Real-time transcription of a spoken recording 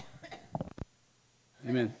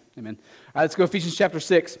Amen. Amen. All right, let's go Ephesians chapter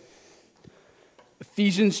 6.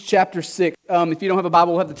 Ephesians chapter 6. If you don't have a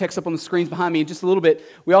Bible, we'll have the text up on the screens behind me in just a little bit.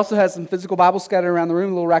 We also have some physical Bibles scattered around the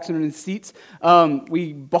room, little racks underneath the seats.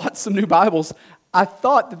 We bought some new Bibles. I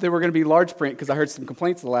thought that they were going to be large print because I heard some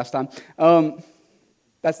complaints the last time.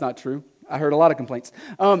 That's not true. I heard a lot of complaints.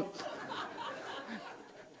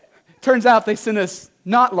 Turns out they sent us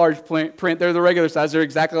not large print. They're the regular size. They're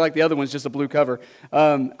exactly like the other ones, just a blue cover.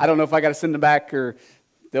 I don't know if I got to send them back or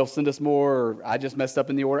they'll send us more, or I just messed up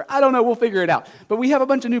in the order. I don't know. We'll figure it out. But we have a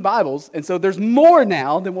bunch of new Bibles, and so there's more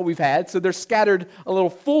now than what we've had. So they're scattered a little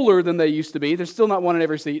fuller than they used to be. There's still not one in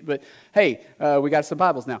every seat, but hey, we got some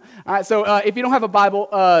Bibles now. All right, so if you don't have a Bible,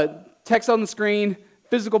 text on the screen.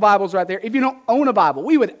 Physical Bibles right there. If you don't own a Bible,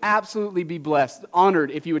 we would absolutely be blessed,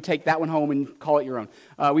 honored if you would take that one home and call it your own.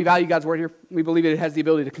 We value God's Word here. We believe it has the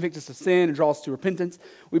ability to convict us of sin and draw us to repentance.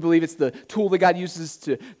 We believe it's the tool that God uses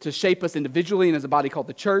to shape us individually and as a body called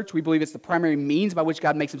the church. We believe it's the primary means by which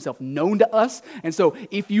God makes himself known to us. And so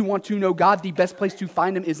if you want to know God, the best place to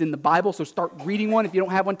find him is in the Bible. So start reading one. If you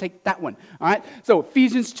don't have one, take that one. All right? So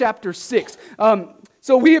Ephesians chapter 6.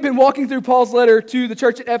 So we have been walking through Paul's letter to the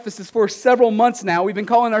church at Ephesus for several months now. We've been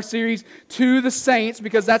calling our series To the Saints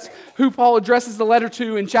because that's who Paul addresses the letter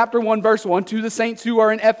to in chapter 1, verse 1, to the saints who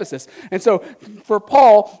are in Ephesus. And so for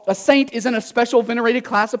Paul, a saint isn't a special venerated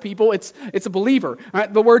class of people. It's a believer. All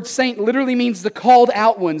right? The word saint literally means the called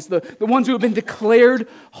out ones, the ones who have been declared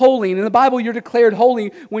holy. And in the Bible, you're declared holy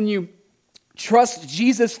when you trust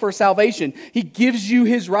Jesus for salvation. He gives you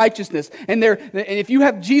his righteousness. And if you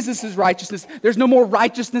have Jesus' righteousness, there's no more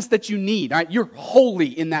righteousness that you need. All right? You're holy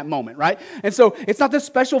in that moment, right? And so it's not this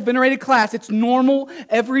special venerated class. It's normal,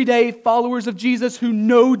 everyday followers of Jesus who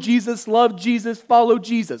know Jesus, love Jesus, follow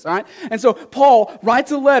Jesus. All right? And so Paul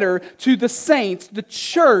writes a letter to the saints, the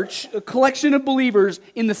church, a collection of believers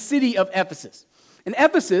in the city of Ephesus. And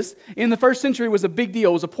Ephesus, in the first century, was a big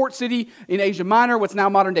deal. It was a port city in Asia Minor, what's now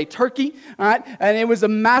modern-day Turkey. All right? And it was a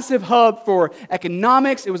massive hub for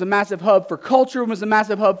economics. It was a massive hub for culture. It was a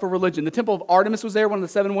massive hub for religion. The Temple of Artemis was there, one of the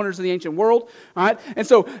seven wonders of the ancient world. All right? And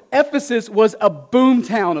so Ephesus was a boom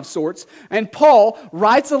town of sorts. And Paul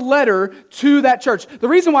writes a letter to that church. The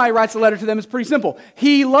reason why he writes a letter to them is pretty simple.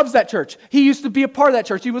 He loves that church. He used to be a part of that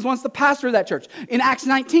church. He was once the pastor of that church. In Acts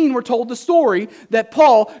 19, we're told the story that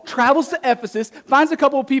Paul travels to Ephesus, finds a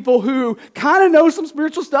couple of people who kind of know some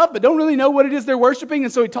spiritual stuff but don't really know what it is they're worshiping,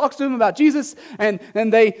 and so he talks to them about Jesus, and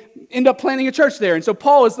they end up planting a church there. And so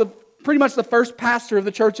Paul is pretty much the first pastor of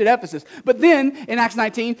the church at Ephesus. But then, in Acts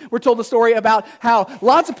 19, we're told the story about how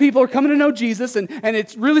lots of people are coming to know Jesus, and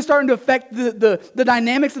it's really starting to affect the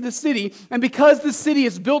dynamics of the city. And because the city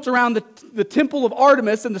is built around the temple of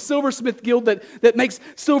Artemis and the silversmith guild that makes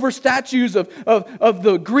silver statues of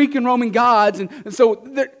the Greek and Roman gods, and so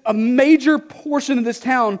a major portion of this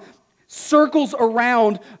town circles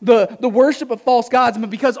around the worship of false gods. But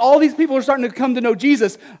because all these people are starting to come to know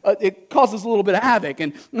Jesus, it causes a little bit of havoc.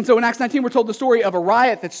 And so in Acts 19, we're told the story of a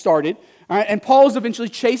riot that started. All right, and Paul is eventually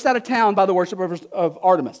chased out of town by the worshipers of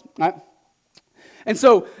Artemis. All right? And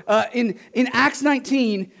so in Acts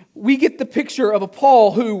 19, we get the picture of a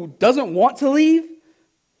Paul who doesn't want to leave,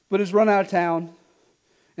 but is run out of town.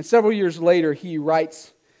 And several years later, he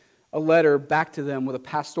writes a letter back to them with a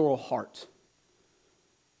pastoral heart,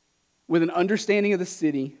 with an understanding of the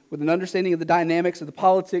city, with an understanding of the dynamics of the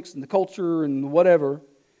politics and the culture and whatever.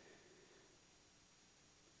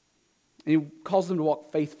 And he calls them to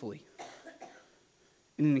walk faithfully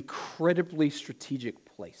in an incredibly strategic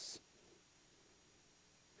place.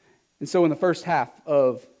 And so in the first half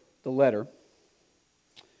of the letter,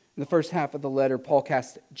 Paul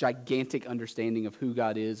casts gigantic understanding of who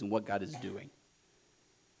God is and what God is doing.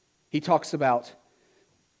 He talks about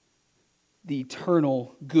the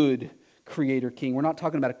eternal good Creator King. We're not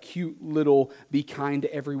talking about a cute little be kind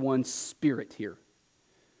to everyone spirit here.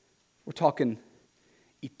 We're talking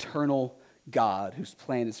eternal God whose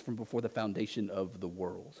plan is from before the foundation of the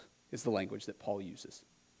world, is the language that Paul uses.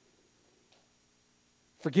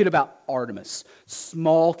 Forget about Artemis,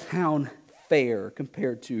 small town fair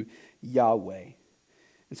compared to Yahweh.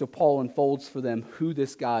 And so Paul unfolds for them who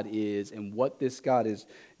this God is and what this God is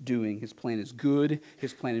doing. His plan is good.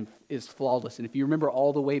 His plan is flawless. And if you remember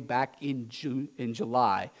all the way back in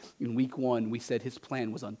July, in week 1, we said his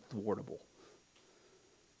plan was unthwartable.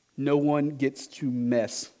 No one gets to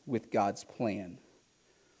mess with God's plan.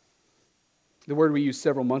 The word we used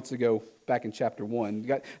several months ago, back in chapter 1,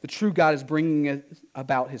 the true God is bringing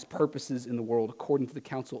about his purposes in the world according to the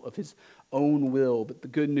counsel of his own will. But the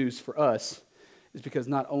good news for us is because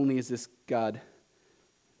not only is this God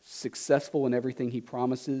successful in everything he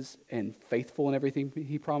promises and faithful in everything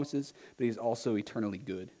he promises, but he's also eternally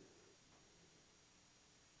good.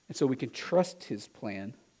 And so we can trust his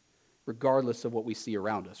plan regardless of what we see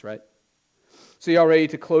around us, right? So y'all ready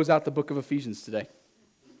to close out the book of Ephesians today?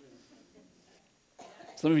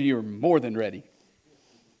 Some of you are more than ready.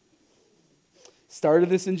 Started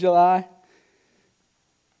this in July.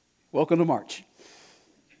 Welcome to March.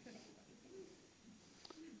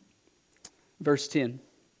 Verse 10.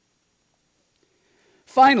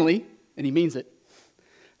 Finally, and he means it,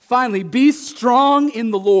 finally, be strong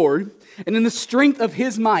in the Lord and in the strength of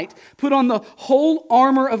his might. Put on the whole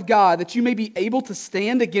armor of God that you may be able to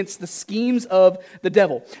stand against the schemes of the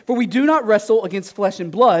devil. For we do not wrestle against flesh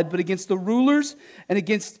and blood, but against the rulers and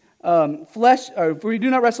against for we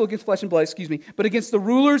do not wrestle against flesh and blood, but against the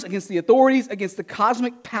rulers, against the authorities, against the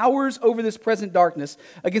cosmic powers over this present darkness,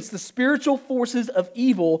 against the spiritual forces of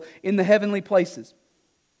evil in the heavenly places.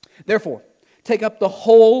 Therefore, take up the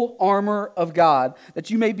whole armor of God,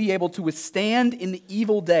 that you may be able to withstand in the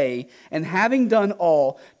evil day, and having done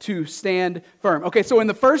all, to stand firm. Okay, so in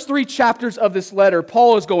the first 3 chapters of this letter,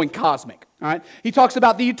 Paul is going cosmic. All right? He talks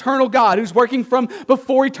about the eternal God who's working from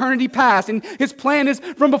before eternity past, and his plan is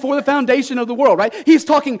from before the foundation of the world, right? He's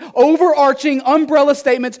talking overarching umbrella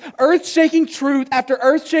statements, earth-shaking truth after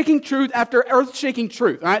earth-shaking truth after earth-shaking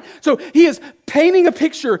truth, all right? So he is painting a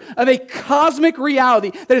picture of a cosmic reality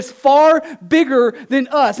that is far bigger than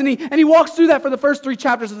us. And he walks through that for the first 3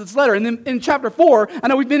 chapters of this letter. And then in chapter 4, I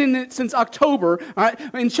know we've been in it since October, all right?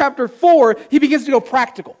 In chapter 4, he begins to go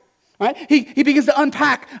practical. Right? He begins to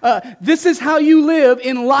unpack, this is how you live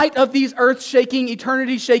in light of these earth-shaking,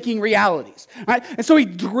 eternity-shaking realities. Right? And so he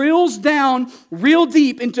drills down real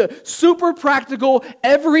deep into super practical,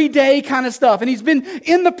 everyday kind of stuff. And he's been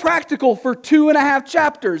in the practical for 2.5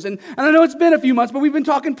 chapters. And I know it's been a few months, but we've been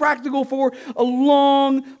talking practical for a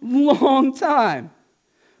long, long time.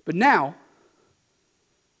 But now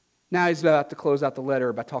he's about to close out the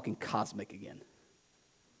letter by talking cosmic again.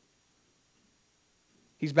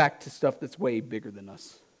 He's back to stuff that's way bigger than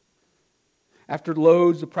us. After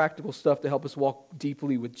loads of practical stuff to help us walk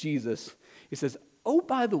deeply with Jesus, he says, oh,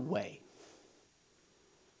 by the way,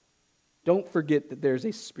 don't forget that there's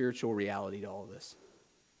a spiritual reality to all of this.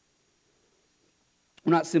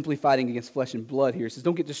 We're not simply fighting against flesh and blood here. He says,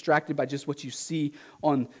 don't get distracted by just what you see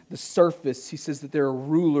on the surface. He says that there are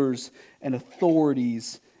rulers and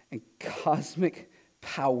authorities and cosmic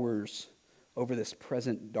powers over this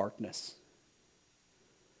present darkness.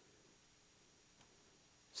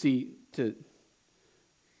 See,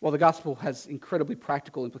 while the gospel has incredibly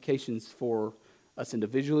practical implications for us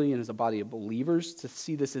individually and as a body of believers, to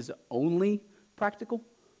see this as only practical,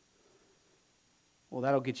 well,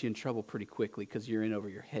 that'll get you in trouble pretty quickly because you're in over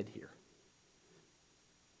your head here.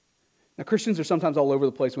 Now, Christians are sometimes all over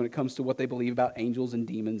the place when it comes to what they believe about angels and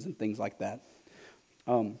demons and things like that.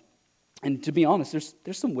 And to be honest,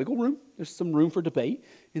 there's some wiggle room. There's some room for debate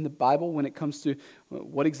in the Bible when it comes to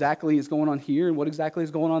what exactly is going on here and what exactly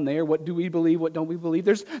is going on there. What do we believe? What don't we believe?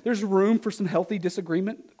 There's room for some healthy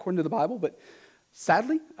disagreement according to the Bible. But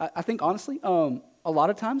sadly, I think honestly, a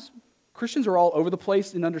lot of times Christians are all over the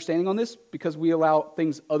place in understanding on this because we allow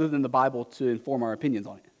things other than the Bible to inform our opinions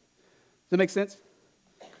on it. Does that make sense?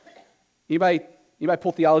 Anybody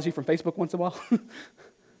pull theology from Facebook once in a while?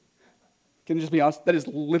 Can I just be honest? That is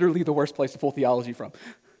literally the worst place to pull theology from.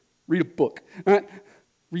 Read a book, right?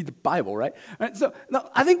 Read the Bible, right? So no,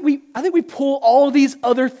 I think we pull all these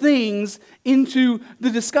other things into the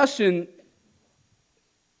discussion,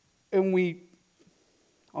 and we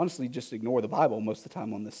honestly just ignore the Bible most of the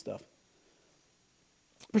time on this stuff.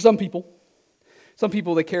 For some people,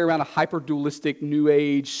 they carry around a hyper-dualistic, New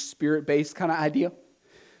Age, spirit-based kind of idea,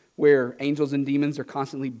 where angels and demons are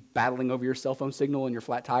constantly battling over your cell phone signal and your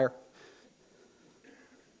flat tire.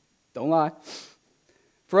 Don't lie.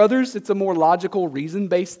 For others, it's a more logical,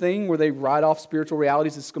 reason-based thing where they write off spiritual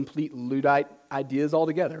realities as complete Luddite ideas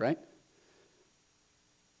altogether, right?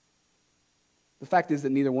 The fact is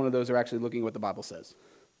that neither one of those are actually looking at what the Bible says.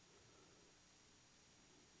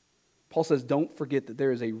 Paul says, don't forget that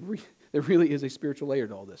there really is a spiritual layer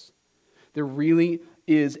to all this. There really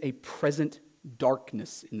is a present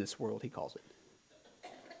darkness in this world, he calls it.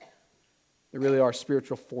 There really are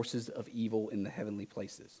spiritual forces of evil in the heavenly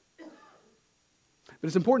places. But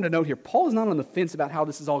it's important to note here, Paul is not on the fence about how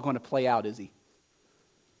this is all going to play out, is he?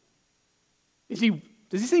 Does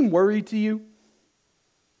he seem worried to you?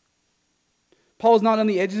 Paul is not on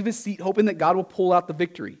the edge of his seat hoping that God will pull out the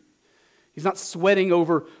victory. He's not sweating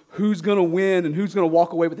over who's going to win and who's going to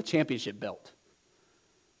walk away with the championship belt.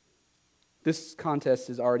 This contest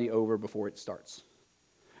is already over before it starts.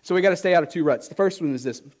 So we got to stay out of two ruts. The first one is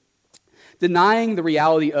this. Denying the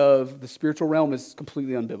reality of the spiritual realm is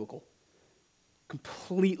completely unbiblical.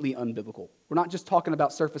 Completely unbiblical. We're not just talking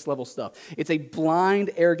about surface level stuff. It's a blind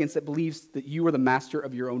arrogance that believes that you are the master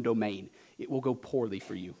of your own domain. It will go poorly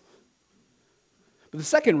for you. But the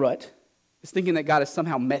second rut is thinking that God has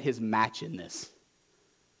somehow met his match in this.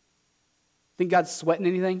 Think God's sweating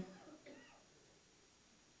anything?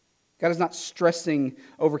 God is not stressing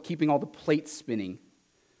over keeping all the plates spinning.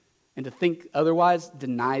 And to think otherwise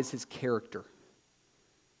denies his character.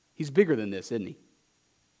 He's bigger than this, isn't he?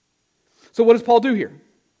 So what does Paul do here?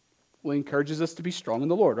 Well, he encourages us to be strong in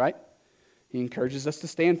the Lord, right? He encourages us to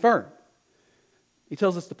stand firm. He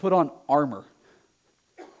tells us to put on armor.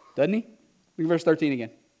 Doesn't he? Look at verse 13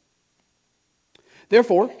 again.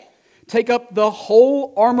 Therefore, take up the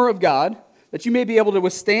whole armor of God, that you may be able to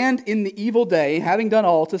withstand in the evil day, having done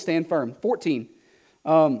all to stand firm. 14.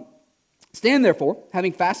 Stand therefore,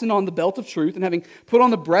 having fastened on the belt of truth, and having put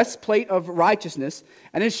on the breastplate of righteousness,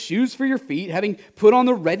 and as shoes for your feet, having put on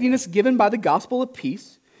the readiness given by the gospel of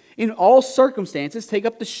peace. In all circumstances, take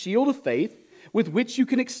up the shield of faith, with which you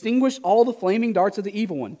can extinguish all the flaming darts of the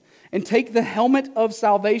evil one. And take the helmet of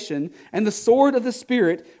salvation and the sword of the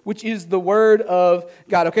Spirit, which is the word of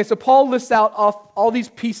God. Okay, so Paul lists out all these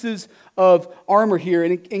pieces of armor here.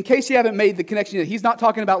 And in case you haven't made the connection yet, he's not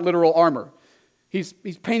talking about literal armor. He's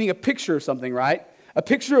painting a picture of something, right? A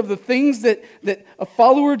picture of the things that a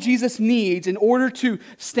follower of Jesus needs in order to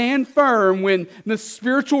stand firm when the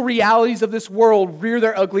spiritual realities of this world rear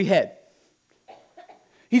their ugly head.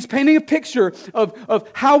 He's painting a picture of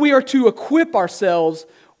how we are to equip ourselves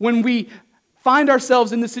when we find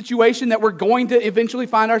ourselves in the situation that we're going to eventually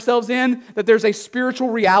find ourselves in, that there's a spiritual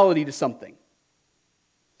reality to something.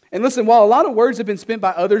 And listen, while a lot of words have been spent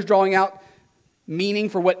by others drawing out meaning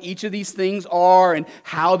for what each of these things are and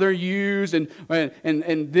how they're used and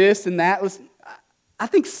this and that, listen, I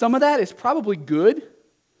think some of that is probably good.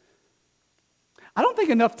 I don't think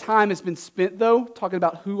enough time has been spent, though, talking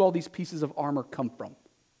about who all these pieces of armor come from.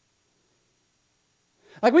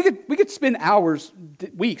 Like we could spend hours,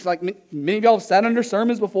 weeks, like many of y'all have sat under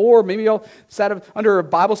sermons before, maybe y'all sat under a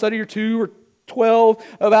Bible study or 2 or 12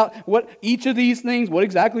 about what each of these things, what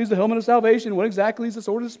exactly is the helmet of salvation, what exactly is the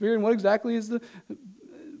sword of the Spirit, and what exactly is the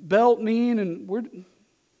belt mean, and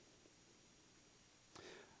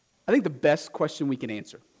I think the best question we can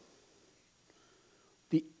answer,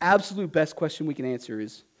 the absolute best question we can answer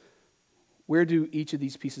is, where do each of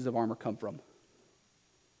these pieces of armor come from?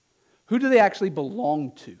 Who do they actually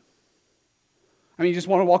belong to? I mean, you just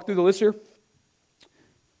want to walk through the list here?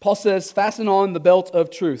 Paul says, fasten on the belt of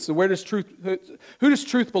truth. So who does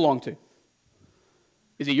truth belong to?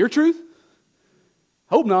 Is it your truth?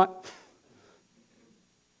 Hope not.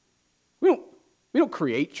 We don't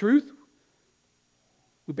create truth.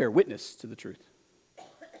 We bear witness to the truth.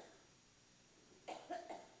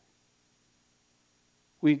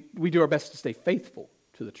 We do our best to stay faithful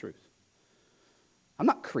to the truth. I'm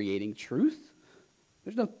not creating truth.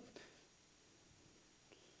 He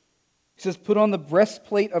says, put on the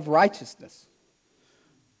breastplate of righteousness.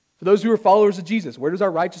 For those who are followers of Jesus, where does our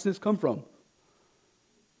righteousness come from?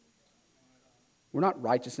 We're not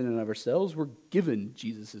righteous in and of ourselves. We're given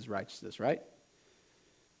Jesus' righteousness, right?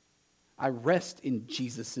 I rest in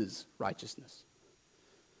Jesus' righteousness.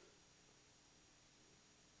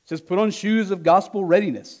 It says, put on shoes of gospel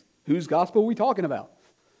readiness. Whose gospel are we talking about?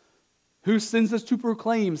 Who sends us to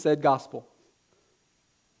proclaim said gospel?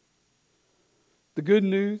 The good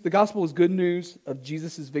news, the gospel is good news of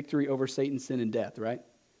Jesus' victory over Satan, sin, and death, right?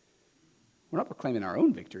 We're not proclaiming our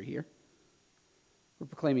own victory here. We're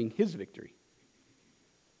proclaiming his victory.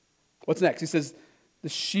 What's next? He says, the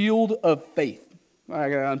shield of faith. I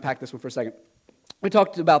got to unpack this one for a second. We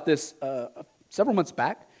talked about this several months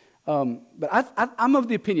back, but I'm of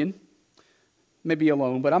the opinion, maybe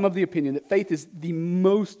alone, but I'm of the opinion that faith is the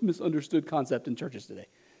most misunderstood concept in churches today.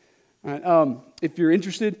 All right, if you're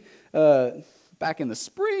interested, back in the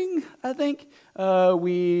spring, I think,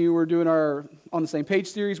 we were doing our On the Same Page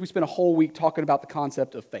series. We spent a whole week talking about the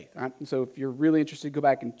concept of faith. All right? And so if you're really interested, go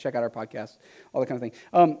back and check out our podcast, all that kind of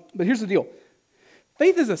thing. But here's the deal.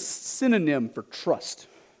 Faith is a synonym for trust.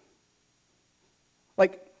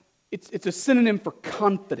 Like, it's a synonym for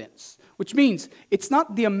confidence, which means it's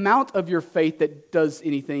not the amount of your faith that does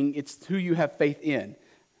anything, it's who you have faith in,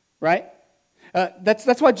 right?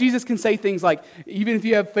 That's why Jesus can say things like, even if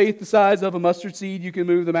you have faith the size of a mustard seed, you can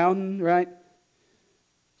move the mountain, right?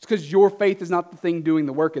 It's because your faith is not the thing doing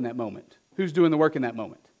the work in that moment. Who's doing the work in that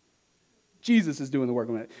moment? Jesus is doing the work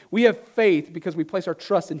in that. We have faith because we place our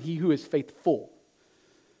trust in He who is faithful.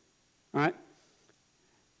 All right?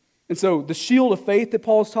 And so the shield of faith that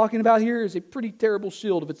Paul is talking about here is a pretty terrible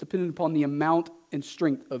shield if it's dependent upon the amount and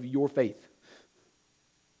strength of your faith.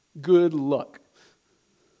 Good luck.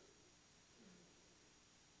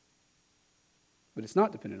 But it's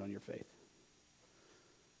not dependent on your faith.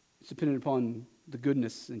 It's dependent upon the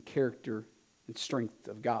goodness and character and strength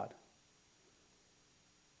of God.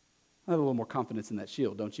 I have a little more confidence in that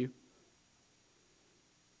shield, don't you?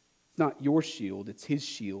 It's not your shield, it's His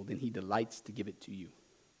shield, and He delights to give it to you.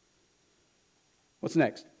 What's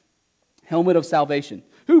next? Helmet of salvation.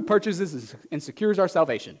 Who purchases and secures our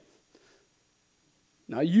salvation?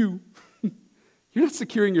 Not you. You're not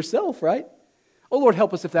securing yourself, right? Oh, Lord,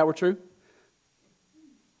 help us if that were true.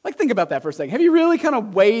 Like, think about that for a second. Have you really kind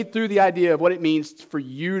of weighed through the idea of what it means for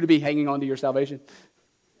you to be hanging on to your salvation?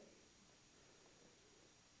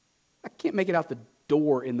 I can't make it out the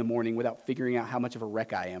door in the morning without figuring out how much of a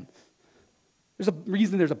wreck I am. There's a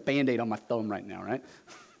reason there's a Band-Aid on my thumb right now, right?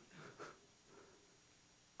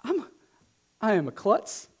 I am a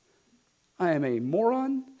klutz. I am a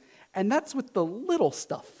moron. And that's with the little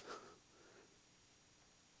stuff.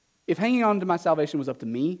 If hanging on to my salvation was up to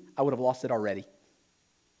me, I would have lost it already.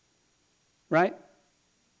 Right?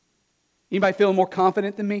 Anybody feeling more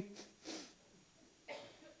confident than me?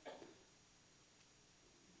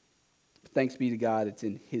 Thanks be to God, it's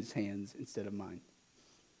in His hands instead of mine.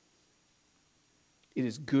 It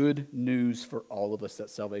is good news for all of us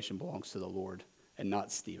that salvation belongs to the Lord and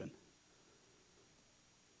not Stephen.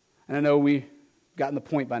 And I know we've gotten the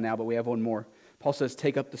point by now, but we have one more. Paul says,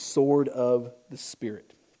 take up the sword of the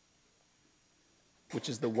Spirit, which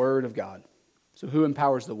is the Word of God. So who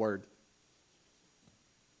empowers the Word?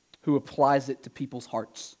 Who applies it to people's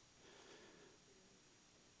hearts?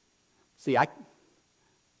 See,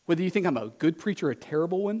 whether you think I'm a good preacher or a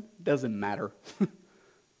terrible one, doesn't matter.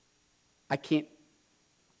 I can't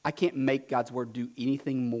make God's Word do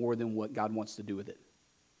anything more than what God wants to do with it.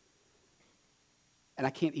 And I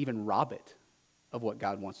can't even rob it of what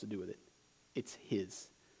God wants to do with it. It's His.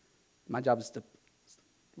 My job is to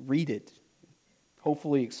read it,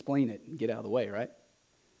 hopefully explain it, and get out of the way, right?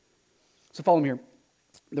 So follow me here.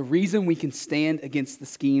 The reason we can stand against the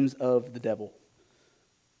schemes of the devil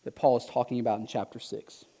that Paul is talking about in chapter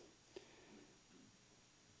 6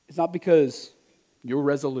 is not because you're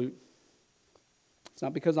resolute. It's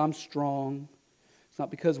not because I'm strong. It's not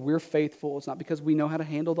because we're faithful. It's not because we know how to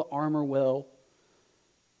handle the armor well.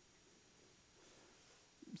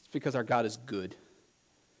 It's because our God is good.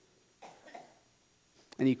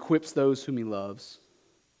 And He equips those whom He loves.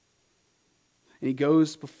 And He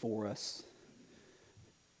goes before us.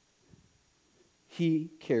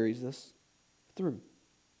 He carries us through.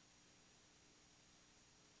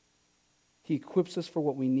 He equips us for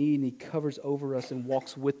what we need, and He covers over us and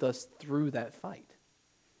walks with us through that fight.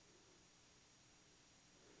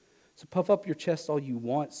 So puff up your chest all you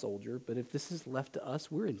want, soldier, but if this is left to us,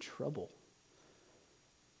 we're in trouble.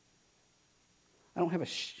 I don't have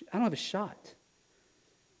a shot.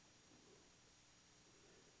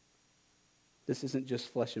 This isn't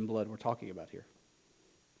just flesh and blood we're talking about here.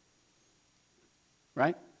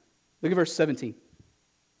 Right? Look at verse 17.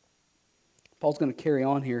 Paul's going to carry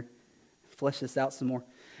on here, flesh this out some more.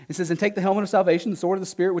 It says, and take the helmet of salvation, the sword of the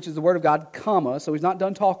Spirit, which is the word of God, comma, so he's not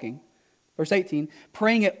done talking. Verse 18,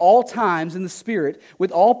 praying at all times in the Spirit,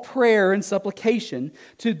 with all prayer and supplication,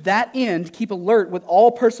 to that end keep alert with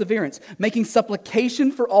all perseverance, making supplication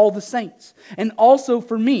for all the saints, and also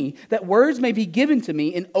for me, that words may be given to me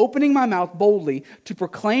in opening my mouth boldly to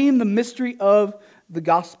proclaim the mystery of the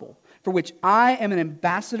gospel, for which I am an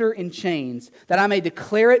ambassador in chains, that I may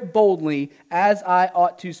declare it boldly as I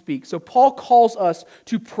ought to speak. So Paul calls us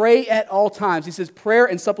to pray at all times. He says prayer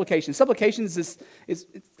and supplication. Supplication is this,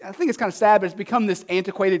 I think it's kind of sad, but it's become this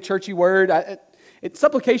antiquated churchy word.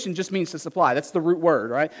 Supplication just means to supply. That's the root word,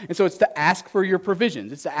 right? And so it's to ask for your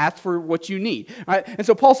provisions. It's to ask for what you need, right? And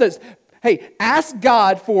so Paul says, hey, ask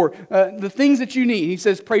God for the things that you need. He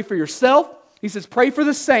says pray for yourself. He says, pray for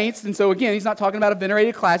the saints. And so again, he's not talking about a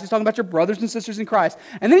venerated class. He's talking about your brothers and sisters in Christ.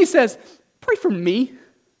 And then he says, pray for me.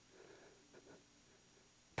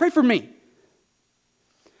 Pray for me.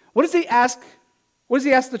 What does he ask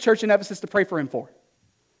the church in Ephesus to pray for him for?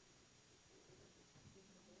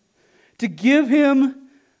 To give him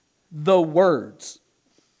the words.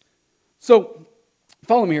 So,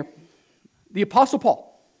 follow me here. The Apostle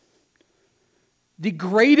Paul, the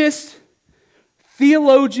greatest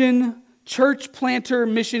theologian, church planter,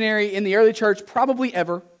 missionary in the early church probably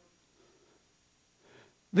ever.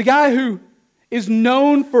 The guy who is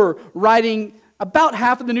known for writing about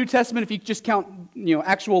half of the New Testament, if you just count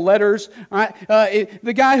actual letters. All right,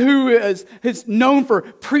 the guy who is known for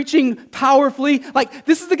preaching powerfully. Like,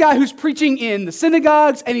 this is the guy who's preaching in the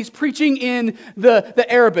synagogues, and he's preaching in the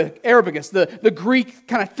Arabigus, the Greek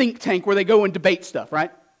kind of think tank where they go and debate stuff,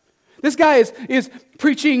 right? This guy is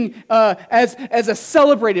preaching as a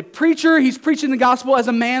celebrated preacher. He's preaching the gospel as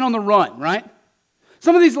a man on the run, right?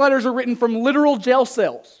 Some of these letters are written from literal jail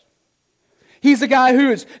cells. He's the guy who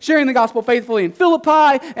is sharing the gospel faithfully in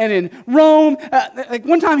Philippi and in Rome. Like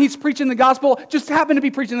one time he's preaching the gospel, just happened to be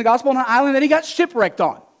preaching the gospel on an island that he got shipwrecked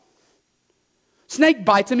on. Snake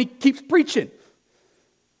bites him, he keeps preaching.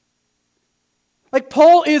 Like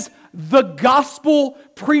Paul is the gospel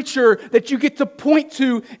preacher that you get to point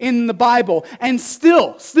to in the Bible. And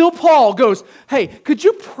still Paul goes, hey, could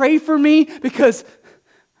you pray for me? Because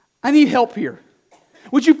I need help here.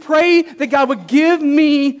 Would you pray that God would give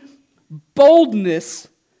me boldness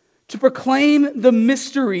to proclaim the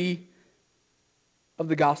mystery of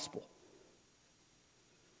the gospel?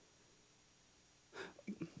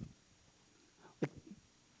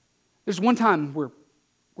 There's one time where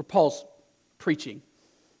Paul's preaching,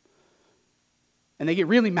 and they get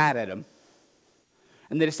really mad at him,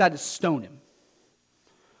 and they decide to stone him. And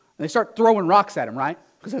they start throwing rocks at him, right?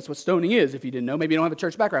 Because that's what stoning is, if you didn't know. Maybe you don't have a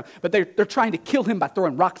church background. But they're trying to kill him by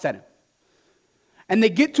throwing rocks at him. And they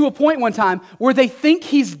get to a point one time where they think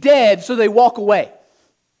he's dead, so they walk away.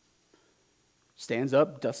 Stands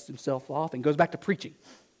up, dusts himself off, and goes back to preaching.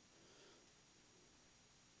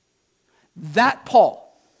 That Paul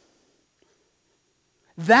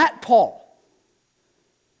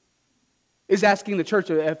is asking the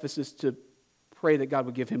church of Ephesus to pray that God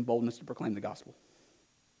would give him boldness to proclaim the gospel.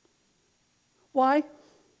 Why?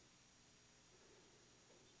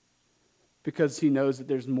 Because he knows that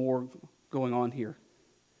there's more going on here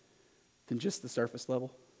than just the surface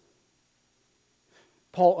level.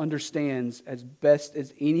 Paul understands as best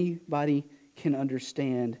as anybody can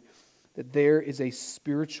understand that there is a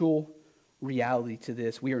spiritual reality to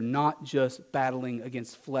this. We are not just battling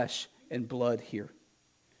against flesh and blood here.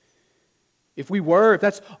 If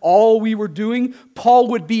that's all we were doing, Paul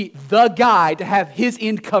would be the guy to have his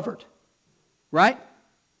end covered. Right?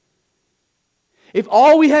 If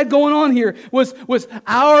all we had going on here was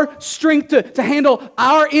our strength to handle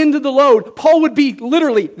our end of the load, Paul would be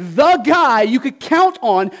literally the guy you could count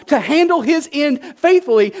on to handle his end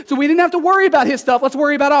faithfully, so we didn't have to worry about his stuff. Let's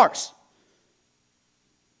worry about ours.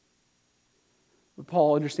 But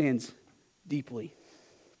Paul understands deeply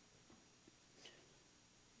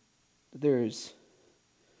that there's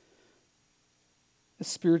a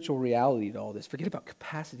spiritual reality to all this. Forget about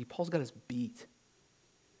capacity. Paul's got us beat.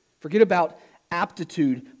 Forget about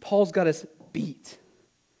aptitude. Paul's got us beat.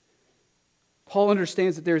 Paul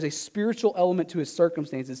understands that there is a spiritual element to his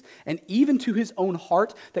circumstances and even to his own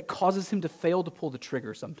heart that causes him to fail to pull the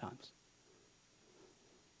trigger sometimes.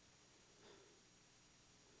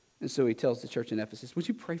 And so he tells the church in Ephesus, would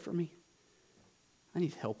you pray for me? I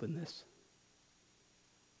need help in this.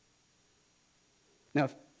 Now,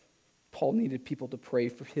 if Paul needed people to pray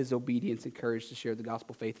for his obedience and courage to share the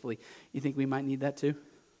gospel faithfully, you think we might need that too?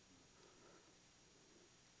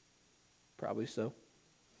 Probably so.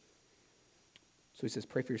 So he says,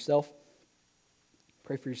 pray for yourself.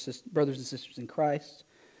 Pray for your brothers and sisters in Christ.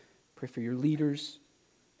 Pray for your leaders.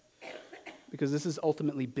 Because this is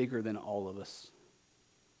ultimately bigger than all of us.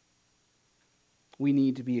 We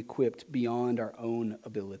need to be equipped beyond our own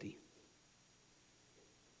ability.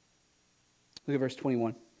 Look at verse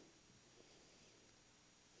 21.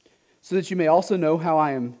 So that you may also know how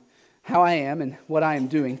I am and what I am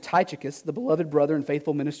doing, Tychicus, the beloved brother and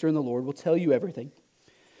faithful minister in the Lord, will tell you everything.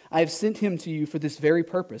 I have sent him to you for this very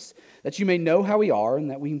purpose, that you may know how we are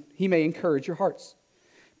and that he may encourage your hearts.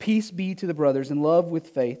 Peace be to the brothers and love with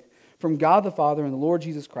faith from God the Father and the Lord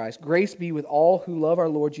Jesus Christ. Grace be with all who love our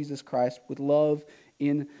Lord Jesus Christ with love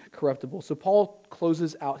incorruptible. So Paul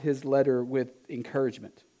closes out his letter with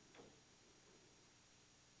encouragement.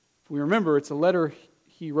 If we remember, it's a letter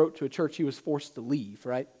he wrote to a church he was forced to leave,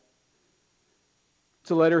 right? It's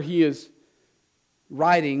a letter he is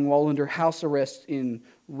writing while under house arrest in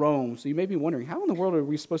Rome. So you may be wondering, how in the world are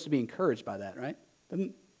we supposed to be encouraged by that, right?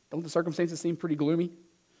 Don't the circumstances seem pretty gloomy?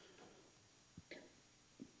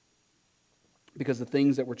 Because the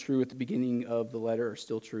things that were true at the beginning of the letter are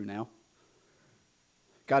still true now.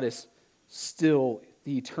 God is still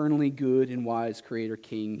the eternally good and wise Creator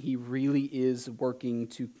King. He really is working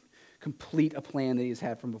to complete a plan that He has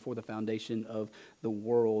had from before the foundation of the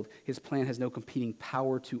world. His plan has no competing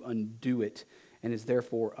power to undo it and is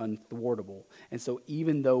therefore unthwartable. And so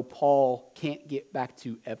even though Paul can't get back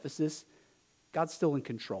to Ephesus, God's still in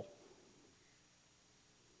control.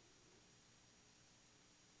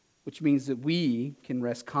 which means that we can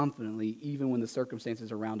rest confidently even when the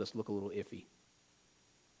circumstances around us look a little iffy.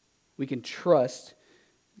 We can trust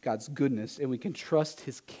God's goodness, and we can trust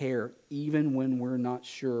his care even when we're not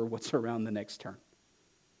sure what's around the next turn.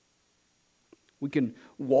 We can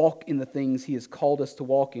walk in the things he has called us to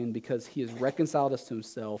walk in because he has reconciled us to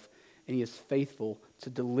himself, and he is faithful to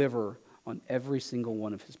deliver on every single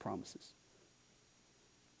one of his promises.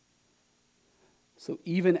 So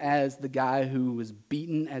even as the guy who was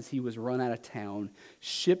beaten as he was run out of town,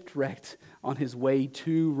 shipwrecked on his way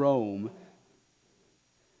to Rome,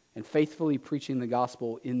 and faithfully preaching the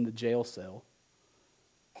gospel in the jail cell,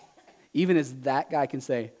 even as that guy can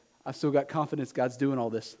say, I've still got confidence God's doing all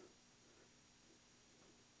this.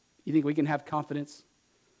 You think we can have confidence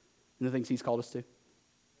in the things he's called us to?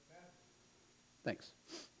 Thanks.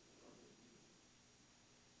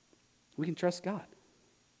 We can trust God.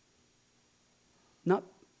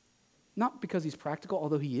 Not because he's practical,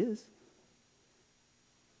 although he is.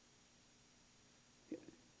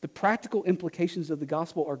 The practical implications of the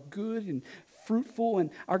gospel are good and fruitful, and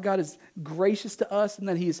our God is gracious to us, and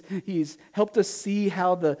that He's helped us see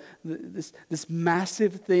how this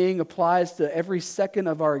massive thing applies to every second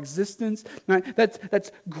of our existence. Right?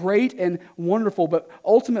 That's great and wonderful, but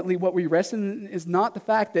ultimately what we rest in is not the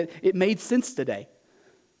fact that it made sense today.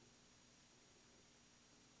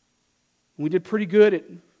 We did pretty good at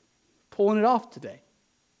pulling it off today.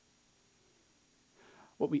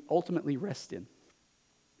 What we ultimately rest in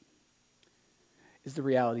is the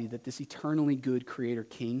reality that this eternally good Creator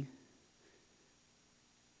King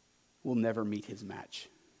will never meet his match.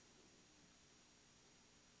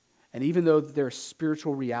 And even though there are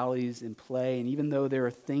spiritual realities in play, and even though there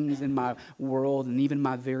are things in my world and even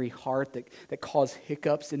my very heart that cause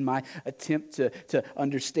hiccups in my attempt to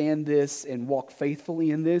understand this and walk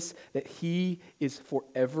faithfully in this, that he is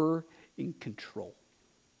forever in control.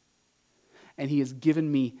 And he has given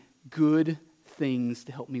me good things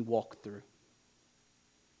to help me walk through.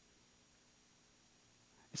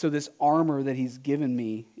 So this armor that he's given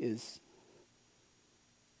me it's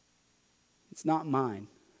not mine.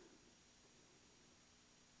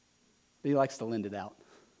 But he likes to lend it out.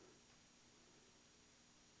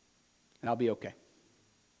 And I'll be okay.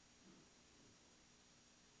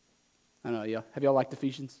 I don't know, yeah. Have y'all liked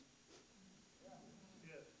Ephesians?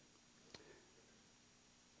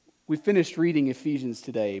 We finished reading Ephesians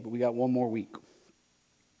today, but we got one more week.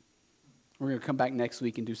 We're going to come back next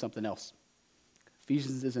week and do something else.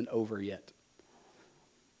 Ephesians isn't over yet.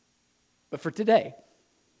 But for today,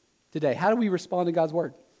 how do we respond to God's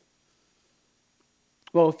word?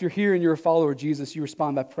 Well, if you're here and you're a follower of Jesus, you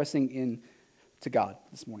respond by pressing in to God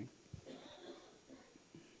this morning.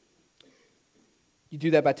 You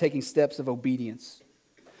do that by taking steps of obedience.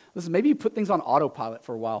 Listen, maybe you put things on autopilot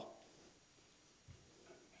for a while.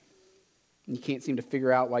 And you can't seem to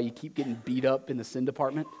figure out why you keep getting beat up in the sin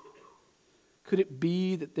department. Could it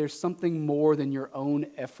be that there's something more than your own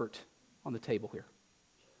effort on the table here?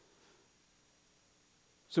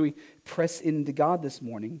 So we press into God this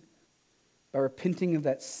morning by repenting of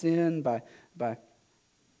that sin, by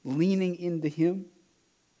leaning into Him.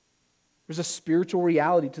 There's a spiritual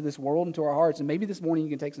reality to this world and to our hearts. And maybe this morning you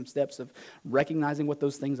can take some steps of recognizing what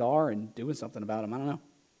those things are and doing something about them. I don't know.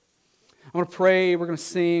 I'm going to pray. We're going to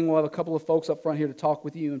sing. We'll have a couple of folks up front here to talk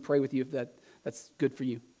with you and pray with you if that's good for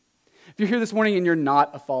you. If you're here this morning and you're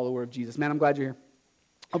not a follower of Jesus, man, I'm glad you're here.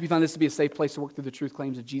 Hope you find this to be a safe place to work through the truth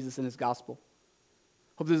claims of Jesus and His gospel.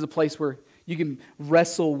 Hope this is a place where you can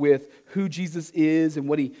wrestle with who Jesus is and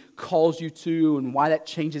what He calls you to and why that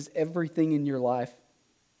changes everything in your life.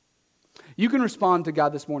 You can respond to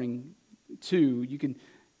God this morning, too. You can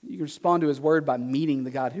respond to His word by meeting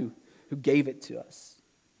the God who gave it to us,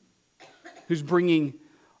 who's bringing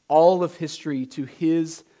all of history to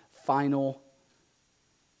His final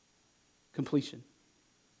completion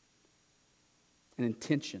and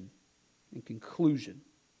intention and conclusion.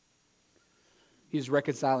 He is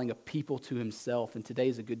reconciling a people to Himself, and today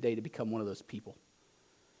is a good day to become one of those people.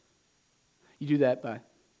 You do that by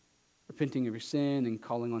repenting of your sin and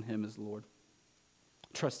calling on Him as Lord.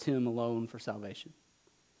 Trust Him alone for salvation.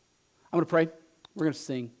 I'm going to pray. We're going to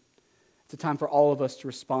sing. It's a time for all of us to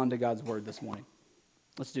respond to God's word this morning.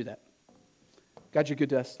 Let's do that. God, you're good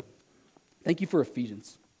to us. Thank you for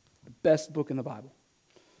Ephesians, the best book in the Bible.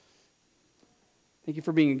 Thank you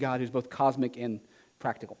for being a God who's both cosmic and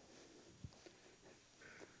practical.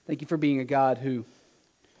 Thank you for being a God who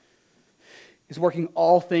is working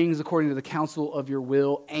all things according to the counsel of your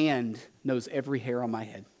will and knows every hair on my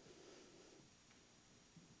head.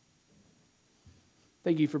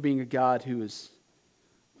 Thank you for being a God who is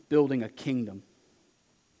building a kingdom,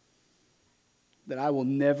 that I will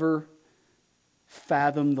never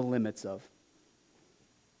fathom the limits of.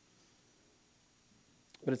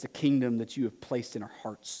 But it's a kingdom that you have placed in our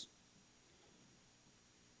hearts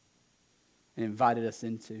and invited us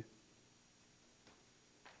into.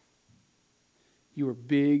 You are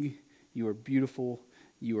big, you are beautiful,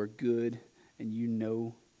 you are good, and you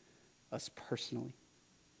know us personally.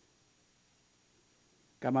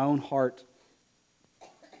 God, my own heart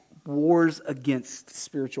wars against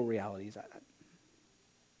spiritual realities.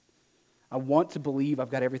 I want to believe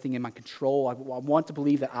I've got everything in my control. I want to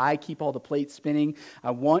believe that I keep all the plates spinning.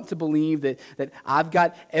 I want to believe that I've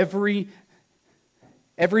got every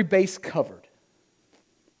base covered.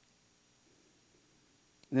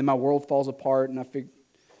 And then my world falls apart and I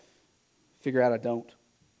figure out I don't.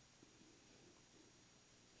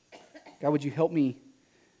 God, would you help me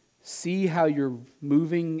see how you're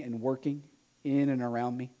moving and working in and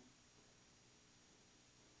around me?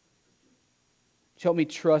 Would you help me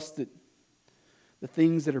trust that the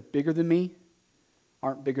things that are bigger than me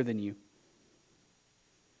aren't bigger than you?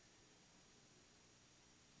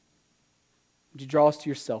 Would you draw us to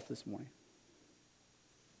yourself this morning?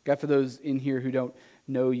 God, for those in here who don't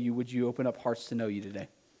know you, would you open up hearts to know you today?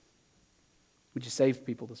 Would you save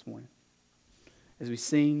people this morning? As we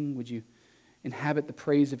sing, would you inhabit the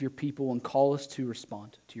praise of your people and call us to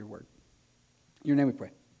respond to your word? In your name we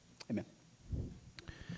pray. Amen.